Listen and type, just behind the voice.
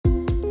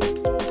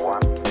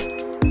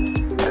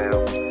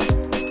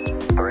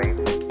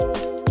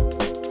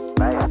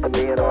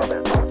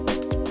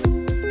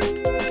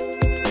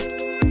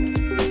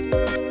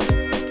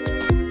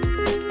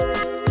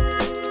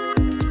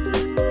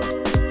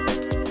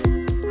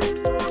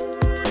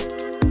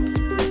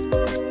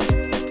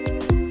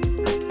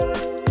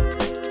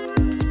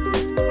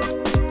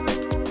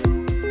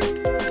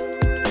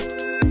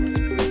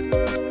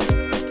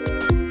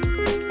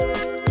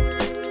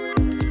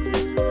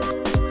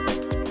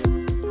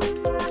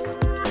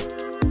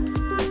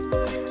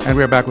And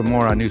we're back with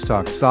more on News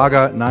Talk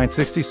Saga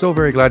 960. So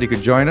very glad you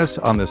could join us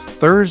on this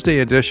Thursday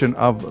edition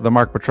of the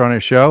Mark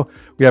Petronis Show.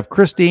 We have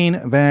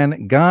Christine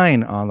Van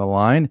Gyn on the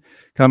line,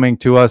 coming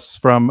to us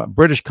from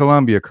British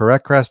Columbia,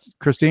 correct,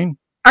 Christine?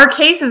 Our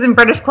case is in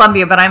British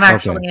Columbia, but I'm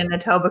actually in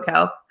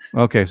Etobicoke.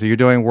 Okay, so you're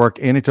doing work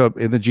in the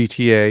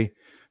GTA,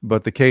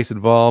 but the case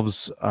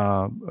involves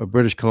a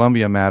British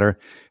Columbia matter.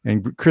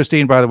 And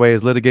Christine, by the way,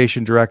 is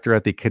litigation director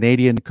at the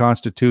Canadian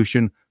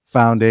Constitution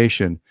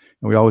Foundation.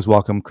 And we always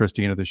welcome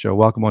Christine to the show.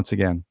 Welcome once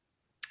again.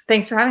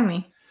 Thanks for having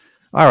me.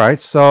 All right.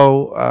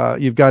 So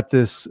you've got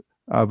this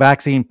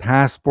vaccine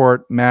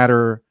passport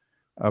matter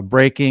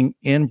breaking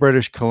in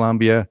British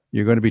Columbia.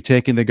 You're going to be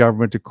taking the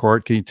government to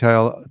court. Can you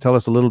tell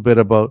us a little bit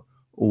about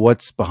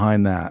what's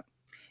behind that?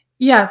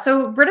 Yeah,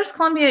 so British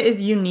Columbia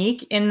is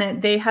unique in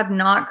that they have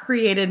not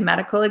created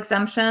medical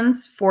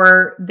exemptions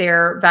for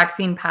their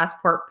vaccine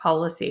passport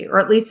policy, or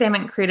at least they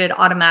haven't created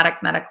automatic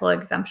medical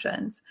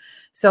exemptions.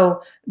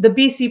 So the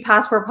BC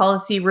passport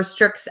policy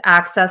restricts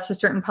access to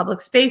certain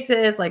public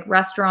spaces like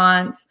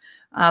restaurants,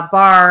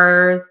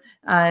 bars,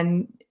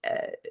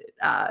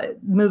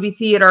 movie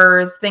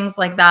theaters, things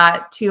like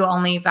that, to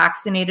only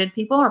vaccinated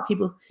people or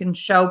people who can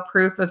show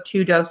proof of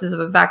 2 doses of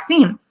a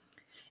vaccine.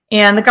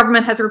 And the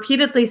government has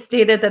repeatedly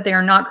stated that they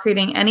are not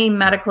creating any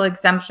medical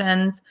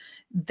exemptions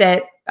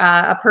that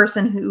a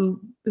person who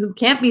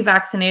can't be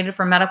vaccinated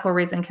for medical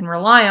reason can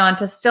rely on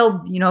to still,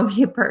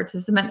 be a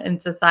participant in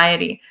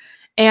society.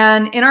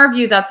 And in our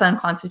view, that's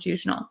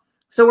unconstitutional.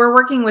 So we're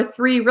working with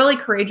 3 really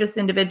courageous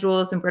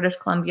individuals in British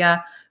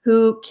Columbia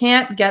who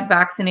can't get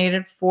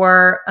vaccinated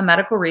for a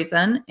medical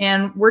reason.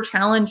 And we're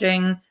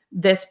challenging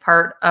this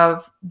part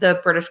of the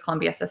British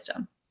Columbia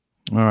system.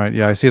 All right.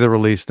 Yeah, I see the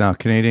release now.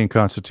 Canadian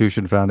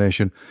Constitution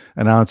Foundation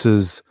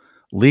announces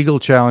legal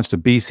challenge to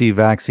BC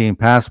vaccine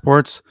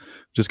passports.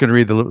 Just going to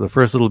read the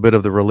first little bit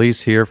of the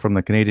release here from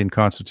the Canadian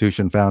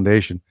Constitution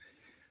Foundation.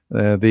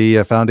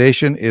 The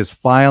foundation is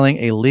filing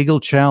a legal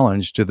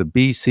challenge to the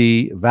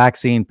BC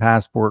vaccine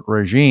passport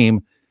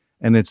regime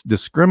and its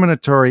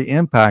discriminatory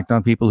impact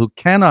on people who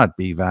cannot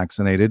be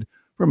vaccinated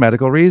for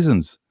medical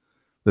reasons.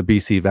 The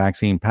BC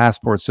vaccine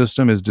passport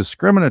system is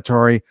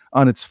discriminatory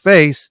on its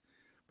face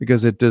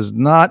because it does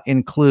not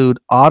include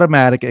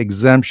automatic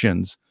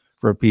exemptions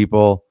for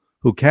people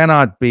who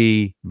cannot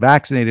be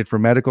vaccinated for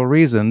medical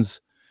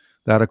reasons.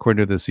 That,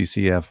 according to the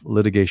CCF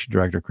litigation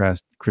director,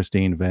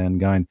 Christine Van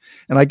Gyn.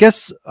 And I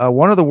guess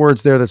one of the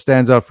words there that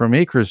stands out for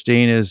me,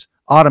 Christine, is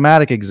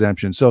automatic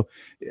exemption. So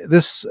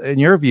this, in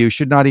your view,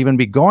 should not even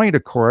be going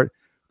to court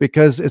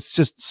because it's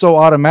just so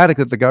automatic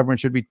that the government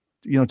should be,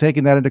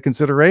 taking that into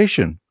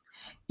consideration.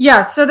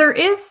 Yeah, so there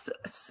is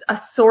a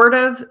sort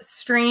of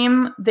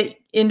stream that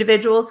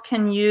individuals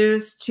can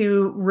use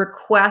to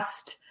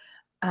request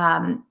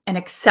an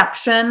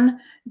exception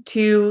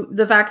to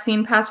the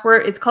vaccine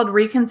passport. It's called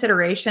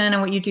reconsideration.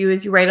 And what you do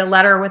is you write a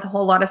letter with a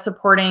whole lot of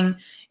supporting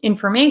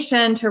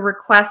information to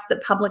request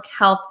that public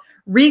health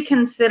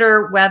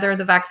reconsider whether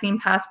the vaccine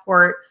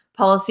passport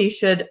policy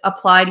should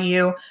apply to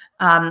you.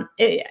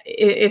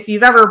 If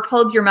you've ever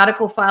pulled your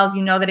medical files,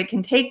 you know that it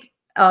can take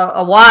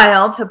a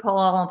while to pull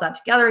all of that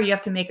together. You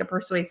have to make a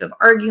persuasive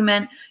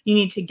argument. You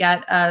need to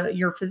get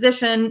your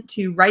physician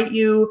to write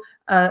you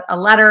a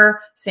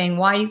letter saying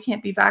why you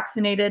can't be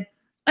vaccinated.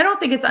 I don't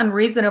think it's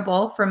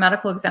unreasonable for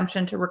medical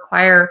exemption to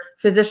require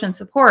physician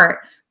support,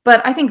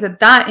 but I think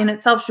that in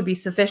itself should be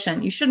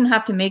sufficient. You shouldn't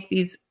have to make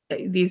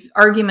these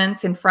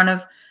arguments in front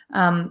of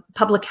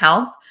public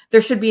health.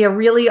 There should be a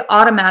really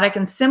automatic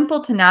and simple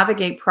to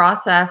navigate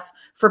process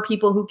for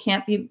people who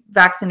can't be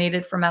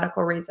vaccinated for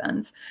medical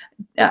reasons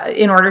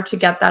in order to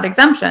get that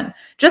exemption.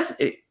 Just,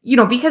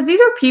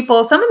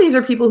 because some of these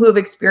are people who have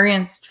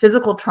experienced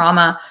physical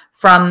trauma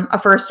from a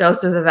first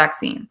dose of the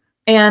vaccine.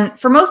 And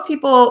for most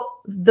people,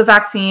 the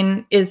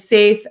vaccine is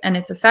safe and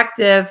it's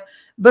effective,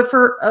 but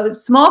for a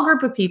small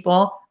group of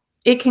people,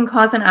 it can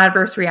cause an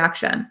adverse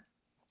reaction.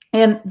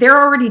 And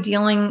they're already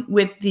dealing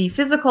with the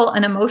physical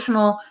and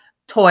emotional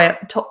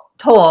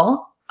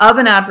toll of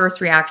an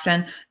adverse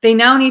reaction. They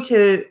now need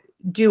to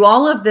do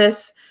all of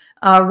this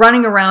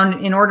running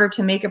around in order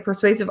to make a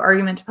persuasive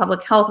argument to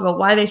public health about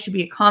why they should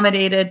be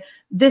accommodated.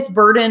 This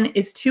burden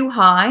is too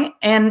high,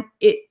 and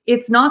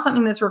it's not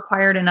something that's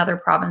required in other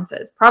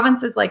provinces.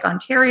 Provinces like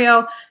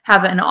Ontario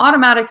have an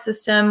automatic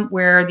system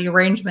where the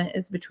arrangement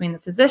is between the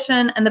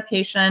physician and the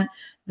patient.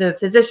 The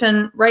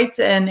physician writes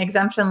an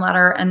exemption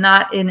letter, and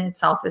that in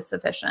itself is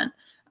sufficient.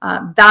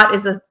 That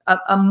is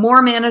a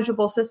more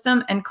manageable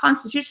system, and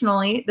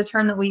constitutionally, the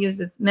term that we use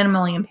is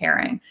minimally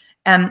impairing.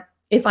 And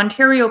if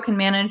Ontario can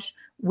manage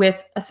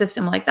with a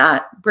system like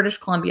that, British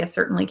Columbia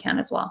certainly can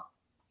as well.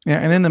 Yeah,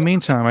 and in the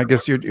meantime, I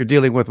guess you're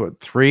dealing with,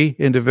 3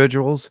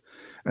 individuals,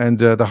 and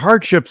the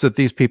hardships that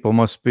these people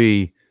must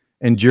be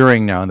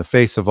enduring now in the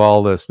face of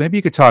all this. Maybe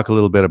you could talk a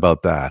little bit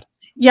about that.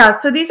 Yeah,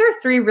 so these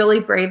are three really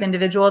brave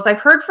individuals.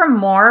 I've heard from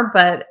more,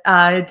 but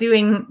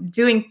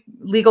doing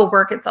legal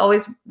work, it's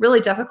always really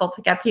difficult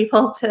to get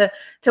people to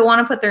want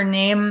to put their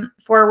name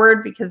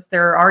forward because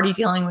they're already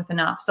dealing with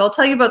enough. So I'll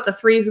tell you about the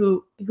three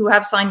who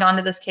have signed on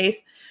to this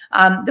case.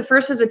 The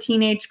first is a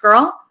teenage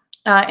girl,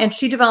 and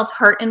she developed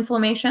heart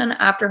inflammation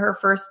after her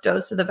first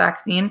dose of the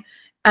vaccine,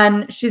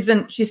 and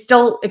she's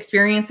still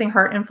experiencing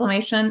heart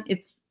inflammation.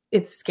 It's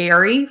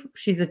scary.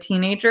 She's a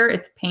teenager.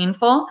 It's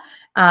painful.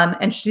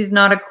 And she's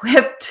not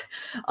equipped,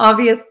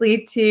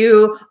 obviously,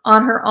 to,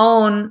 on her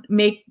own,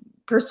 make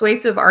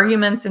persuasive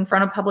arguments in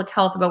front of public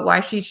health about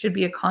why she should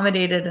be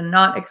accommodated and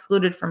not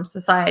excluded from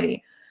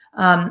society.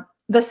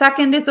 The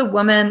second is a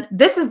woman.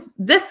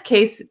 This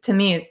case, to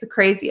me, is the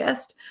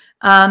craziest.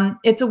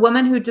 It's a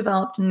woman who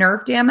developed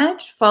nerve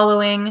damage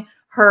following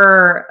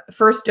her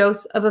first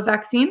dose of a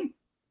vaccine.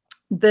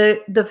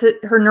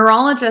 Her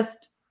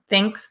neurologist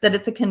thinks that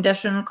it's a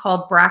condition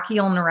called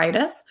brachial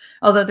neuritis,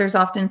 although there's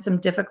often some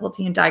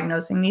difficulty in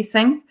diagnosing these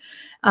things.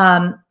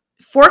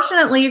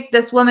 Fortunately,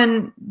 this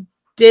woman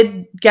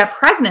did get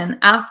pregnant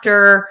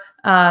after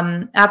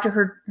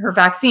her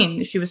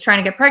vaccine. She was trying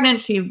to get pregnant.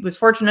 She was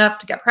fortunate enough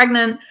to get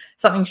pregnant,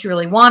 something she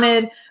really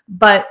wanted.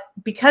 But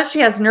because she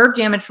has nerve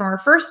damage from her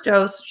first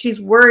dose,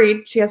 she's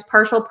worried. She has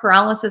partial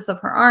paralysis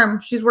of her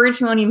arm. She's worried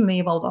she won't even be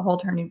able to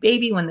hold her new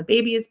baby when the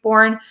baby is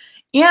born.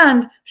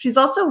 And she's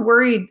also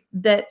worried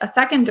that a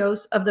second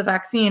dose of the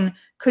vaccine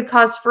could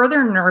cause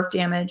further nerve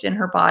damage in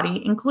her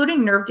body,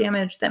 including nerve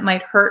damage that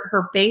might hurt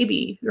her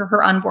baby or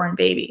her unborn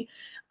baby.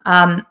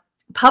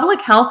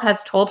 Public health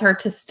has told her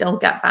to still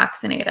get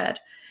vaccinated.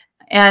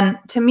 And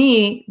to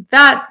me,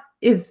 that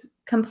is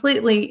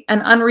completely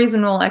an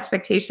unreasonable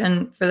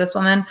expectation for this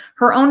woman.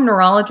 Her own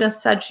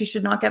neurologist said she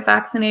should not get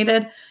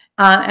vaccinated.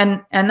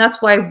 And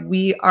that's why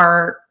we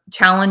are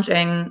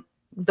challenging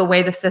the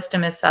way the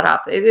system is set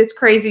up. It's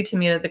crazy to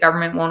me that the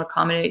government won't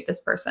accommodate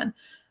this person.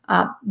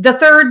 The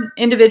third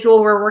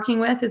individual we're working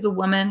with is a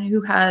woman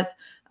who has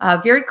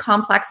very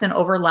complex and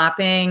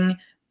overlapping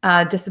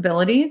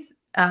disabilities.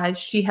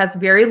 She has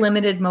very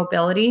limited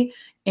mobility,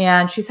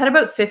 and she's had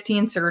about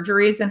 15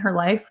 surgeries in her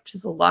life, which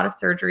is a lot of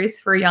surgeries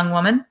for a young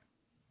woman.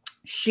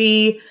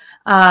 She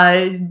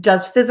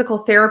does physical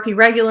therapy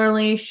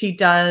regularly. She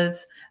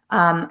does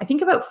I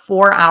think about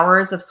 4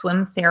 hours of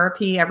swim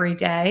therapy every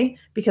day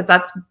because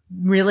that's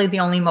really the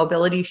only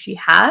mobility she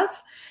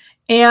has.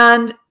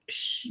 And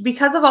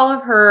because of all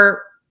of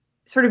her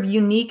sort of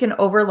unique and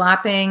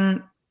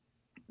overlapping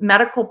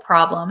medical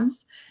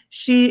problems,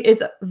 she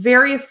is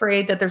very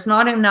afraid that there's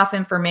not enough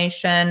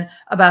information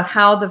about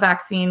how the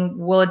vaccine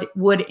would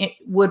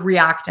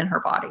react in her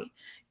body.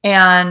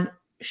 And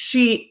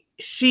she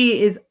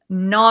is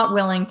not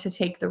willing to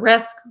take the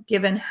risk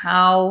given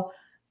how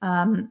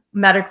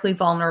medically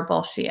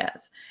vulnerable she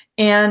is.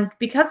 And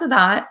because of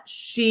that,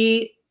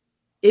 she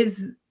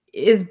is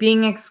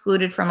being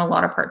excluded from a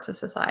lot of parts of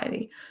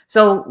society.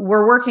 So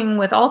we're working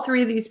with all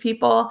three of these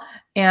people,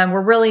 and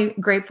we're really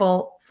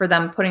grateful for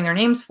them putting their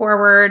names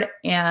forward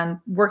and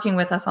working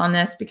with us on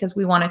this because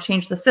we want to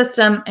change the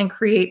system and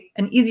create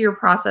an easier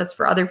process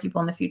for other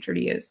people in the future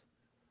to use.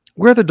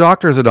 Where are the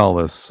doctors in all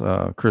this,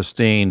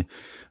 Christine?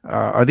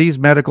 Are these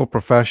medical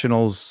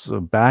professionals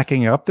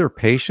backing up their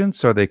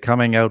patients? Are they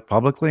coming out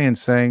publicly and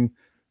saying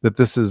that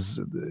this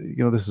is,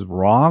 this is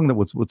wrong? That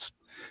what's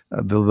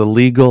the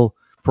legal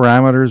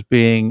parameters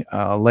being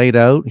laid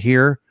out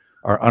here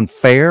are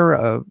unfair?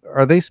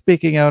 Are they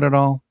speaking out at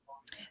all?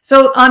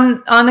 So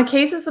on the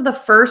cases of the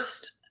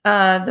first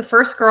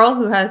girl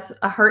who has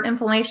a heart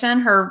inflammation,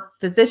 her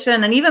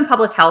physician and even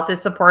public health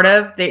is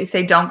supportive. They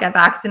say don't get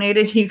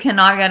vaccinated. You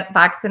cannot get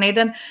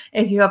vaccinated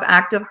if you have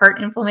active heart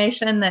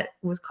inflammation that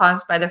was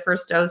caused by the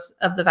first dose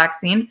of the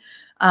vaccine.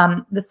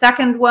 The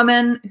second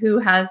woman who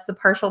has the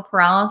partial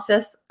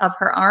paralysis of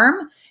her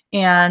arm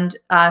and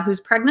who's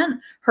pregnant,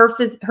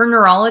 her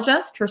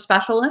neurologist, her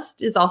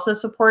specialist, is also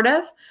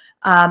supportive.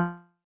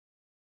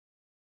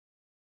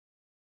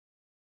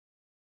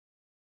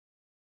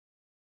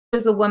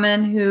 Is a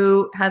woman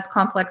who has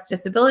complex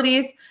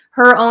disabilities.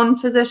 Her own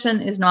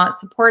physician is not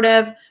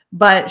supportive,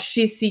 but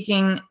she's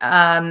seeking,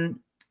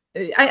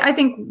 I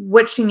think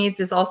what she needs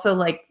is also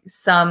like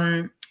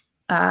some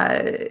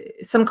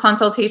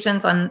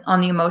consultations on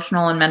the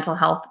emotional and mental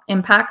health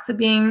impacts of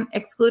being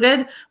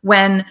excluded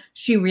when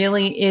she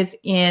really is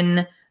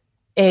in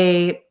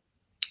a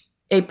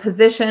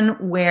position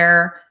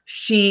where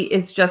she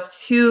is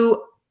just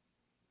too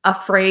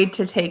afraid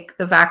to take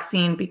the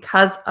vaccine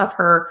because of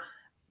her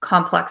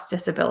complex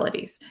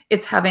disabilities.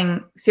 It's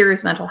having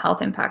serious mental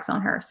health impacts on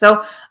her.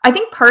 So I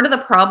think part of the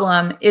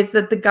problem is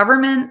that the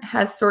government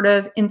has sort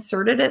of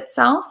inserted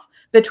itself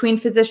between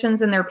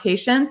physicians and their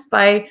patients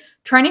by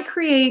trying to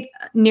create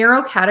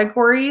narrow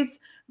categories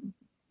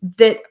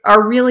that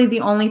are really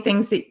the only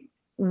things that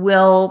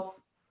will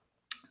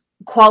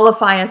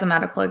qualify as a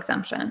medical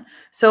exemption.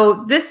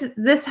 So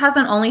this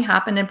hasn't only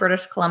happened in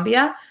British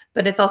Columbia,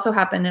 but it's also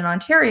happened in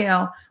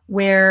Ontario,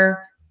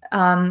 where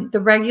the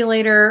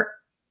regulator,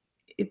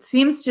 it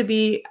seems to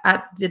be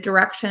at the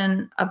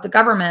direction of the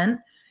government,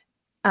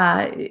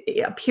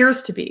 it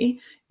appears to be.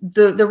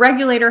 The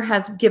regulator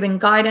has given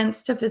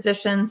guidance to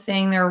physicians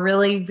saying there are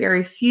really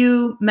very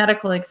few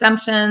medical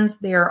exemptions.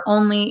 They are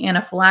only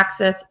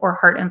anaphylaxis or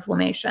heart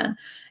inflammation.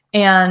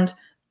 And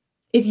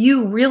if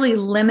you really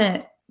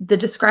limit the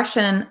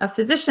discretion of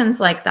physicians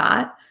like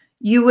that,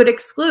 you would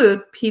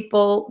exclude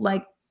people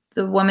like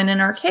the woman in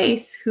our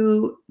case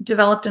who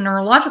developed a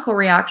neurological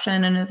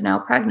reaction and is now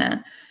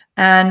pregnant.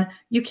 And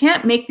you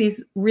can't make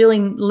these really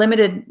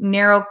limited,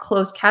 narrow,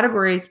 closed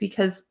categories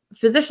because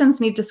physicians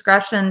need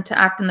discretion to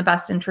act in the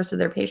best interest of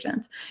their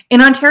patients.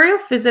 In Ontario,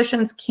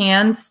 physicians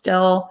can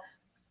still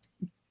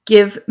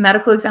give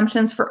medical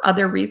exemptions for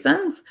other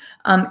reasons.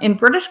 In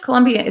British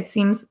Columbia, it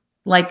seems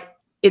like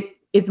it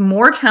is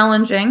more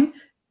challenging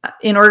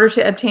in order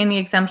to obtain the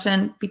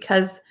exemption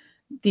because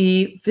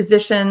the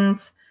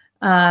physicians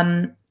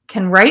can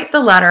write the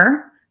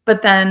letter,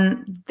 but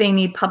then they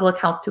need public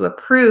health to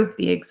approve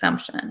the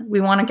exemption.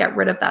 We want to get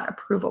rid of that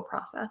approval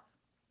process.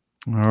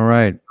 All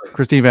right.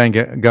 Christine Van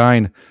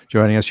Gyn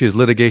joining us. She is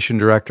litigation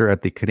director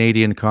at the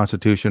Canadian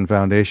Constitution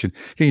Foundation.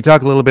 Can you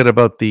talk a little bit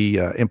about the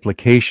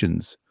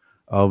implications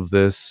of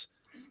this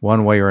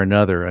one way or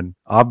another? And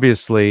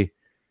obviously,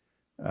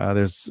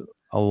 there's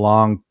a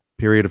long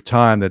period of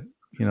time that,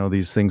 you know,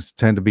 these things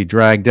tend to be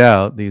dragged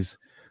out. These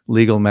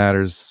legal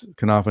matters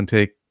can often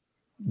take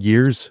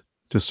years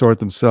to sort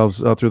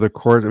themselves out through the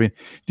court. I mean,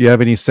 do you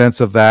have any sense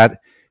of that?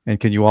 And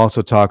can you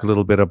also talk a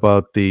little bit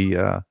about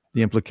the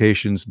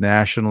implications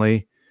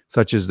nationally,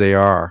 such as they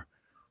are,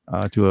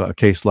 to a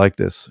case like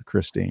this,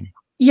 Christine?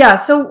 Yeah,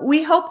 so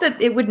we hope that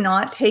it would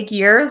not take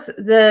years.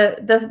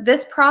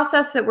 This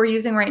process that we're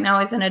using right now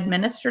is an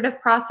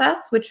administrative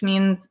process, which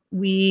means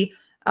we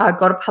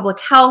go to public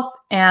health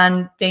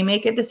and they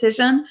make a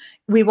decision.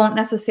 We won't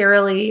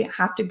necessarily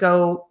have to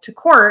go to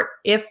court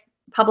if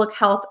public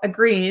health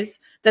agrees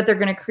that they're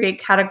going to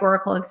create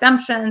categorical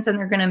exemptions and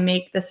they're going to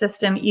make the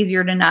system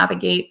easier to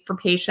navigate for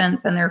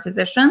patients and their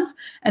physicians,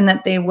 and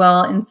that they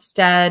will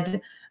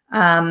instead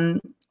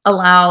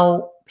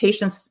allow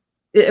physicians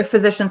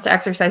to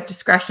exercise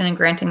discretion in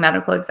granting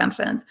medical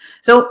exemptions.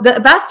 So the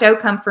best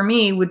outcome for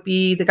me would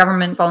be the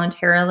government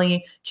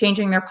voluntarily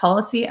changing their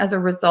policy as a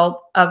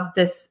result of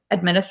this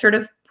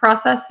administrative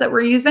process that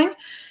we're using.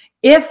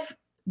 If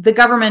the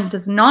government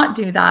does not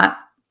do that,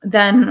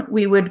 then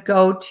we would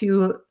go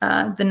to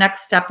the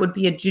next step would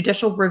be a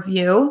judicial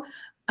review,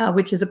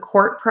 which is a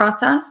court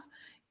process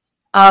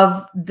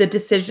of the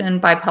decision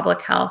by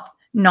public health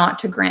not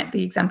to grant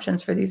the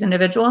exemptions for these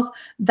individuals.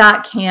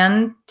 That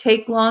can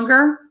take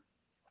longer.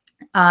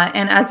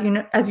 And as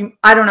you,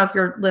 I don't know if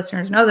your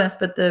listeners know this,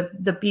 but the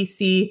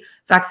BC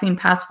vaccine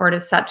passport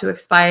is set to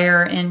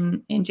expire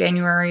in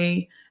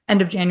January,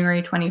 end of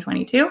January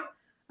 2022.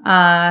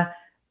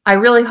 I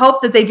really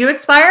hope that they do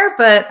expire,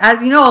 but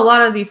as you know, a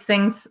lot of these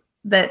things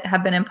that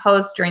have been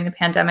imposed during the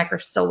pandemic are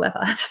still with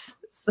us.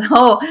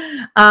 So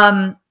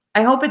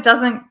I hope it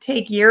doesn't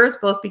take years,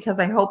 both because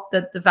I hope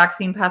that the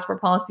vaccine passport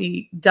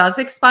policy does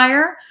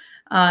expire,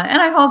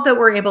 and I hope that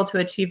we're able to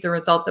achieve the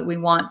result that we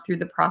want through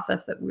the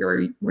process that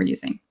we're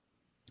using.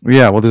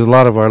 Yeah, well, there's a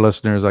lot of our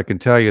listeners, I can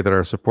tell you, that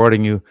are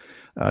supporting you.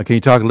 Can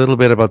you talk a little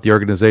bit about the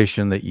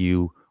organization that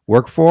you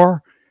work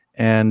for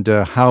and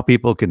how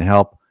people can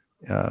help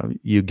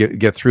you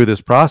get through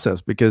this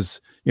process? Because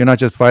you're not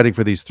just fighting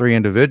for these three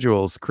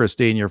individuals,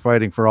 Christine, you're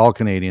fighting for all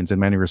Canadians in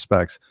many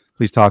respects.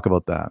 Please talk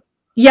about that.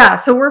 Yeah,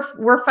 so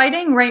we're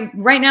fighting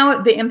right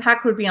now. The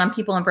impact would be on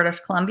people in British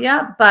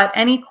Columbia, but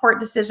any court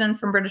decision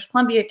from British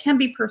Columbia can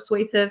be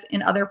persuasive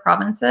in other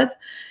provinces.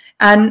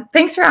 And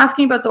thanks for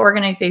asking about the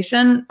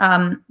organization.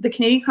 The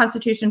Canadian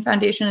Constitution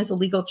Foundation is a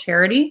legal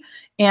charity,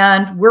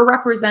 and we're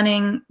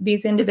representing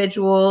these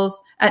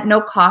individuals at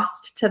no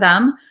cost to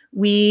them.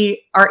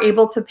 We are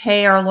able to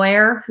pay our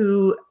lawyer,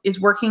 who is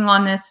working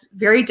on this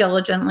very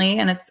diligently,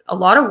 and it's a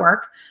lot of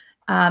work.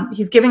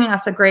 He's giving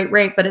us a great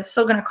rate, but it's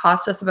still going to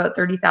cost us about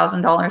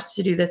 $30,000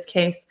 to do this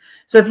case.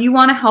 So if you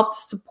want to help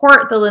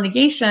support the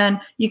litigation,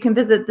 you can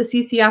visit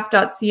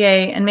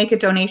theccf.ca and make a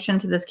donation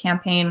to this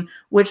campaign,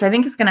 which I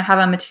think is going to have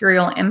a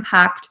material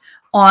impact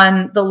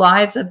on the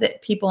lives of the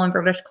people in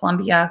British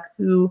Columbia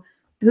who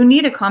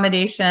need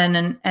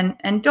accommodation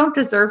and don't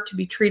deserve to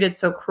be treated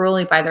so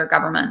cruelly by their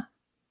government.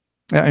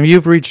 I mean,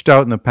 you've reached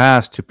out in the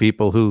past to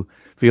people who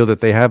feel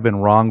that they have been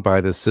wronged by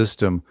this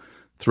system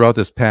throughout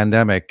this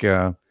pandemic.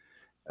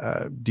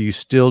 Do you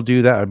still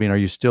do that? I mean, are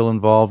you still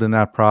involved in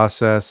that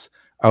process,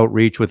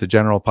 outreach with the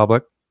general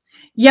public?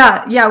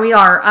 Yeah, we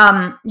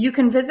are. You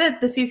can visit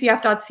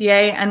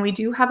theccf.ca, and we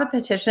do have a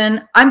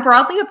petition. I'm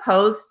broadly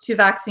opposed to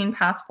vaccine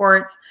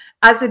passports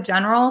as a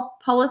general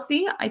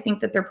policy. I think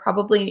that they're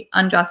probably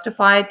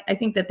unjustified. I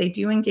think that they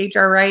do engage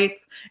our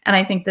rights, and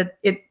I think that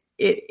it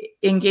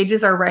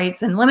engages our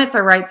rights and limits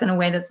our rights in a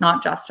way that's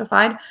not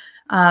justified.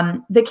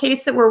 The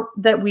case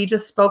that we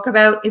just spoke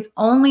about is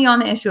only on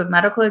the issue of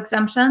medical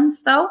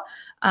exemptions, though.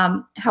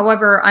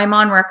 However, I'm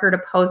on record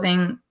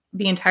opposing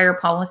the entire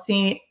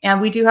policy,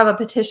 and we do have a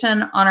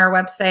petition on our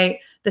website,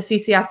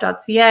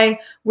 theccf.ca,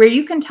 where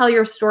you can tell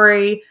your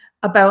story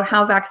about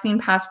how vaccine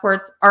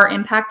passports are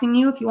impacting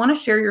you. If you want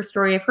to share your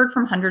story, I've heard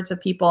from hundreds of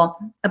people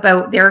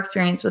about their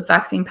experience with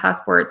vaccine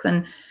passports,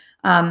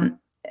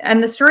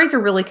 and the stories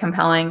are really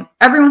compelling.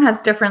 Everyone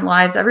has different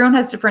lives. Everyone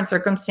has different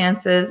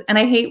circumstances. And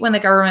I hate when the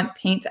government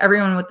paints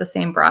everyone with the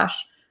same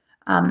brush.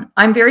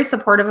 I'm very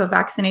supportive of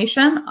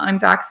vaccination. I'm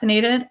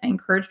vaccinated. I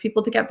encourage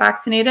people to get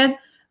vaccinated,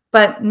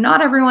 but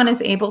not everyone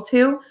is able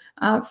to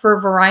for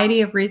a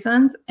variety of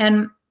reasons.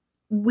 And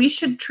we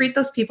should treat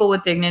those people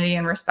with dignity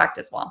and respect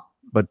as well.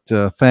 But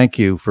thank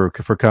you for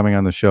coming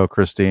on the show,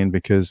 Christine,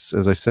 because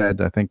as I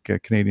said, I think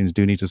Canadians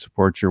do need to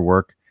support your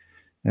work.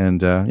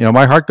 And,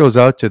 my heart goes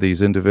out to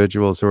these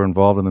individuals who are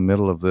involved in the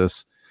middle of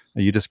this.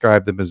 You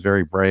described them as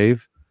very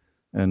brave,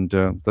 and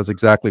that's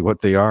exactly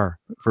what they are.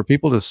 For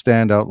people to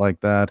stand out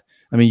like that,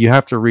 I mean, you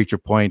have to reach a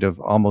point of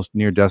almost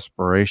near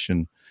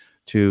desperation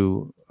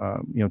to,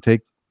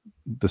 take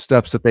the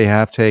steps that they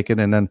have taken,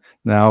 and then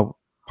now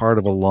part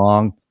of a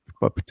long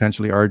but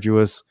potentially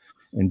arduous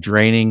and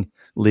draining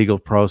legal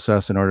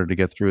process in order to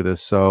get through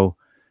this. So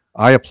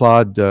I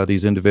applaud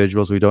these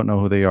individuals. We don't know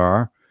who they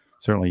are.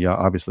 Certainly,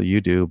 obviously you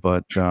do,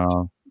 but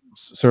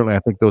certainly I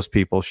think those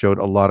people showed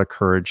a lot of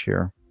courage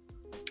here.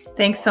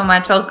 Thanks so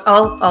much.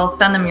 I'll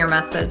send them your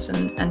message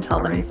and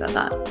tell them you said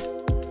that.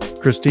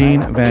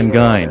 Christine Van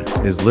Gyn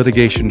is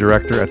Litigation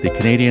Director at the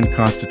Canadian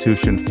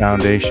Constitution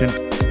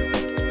Foundation.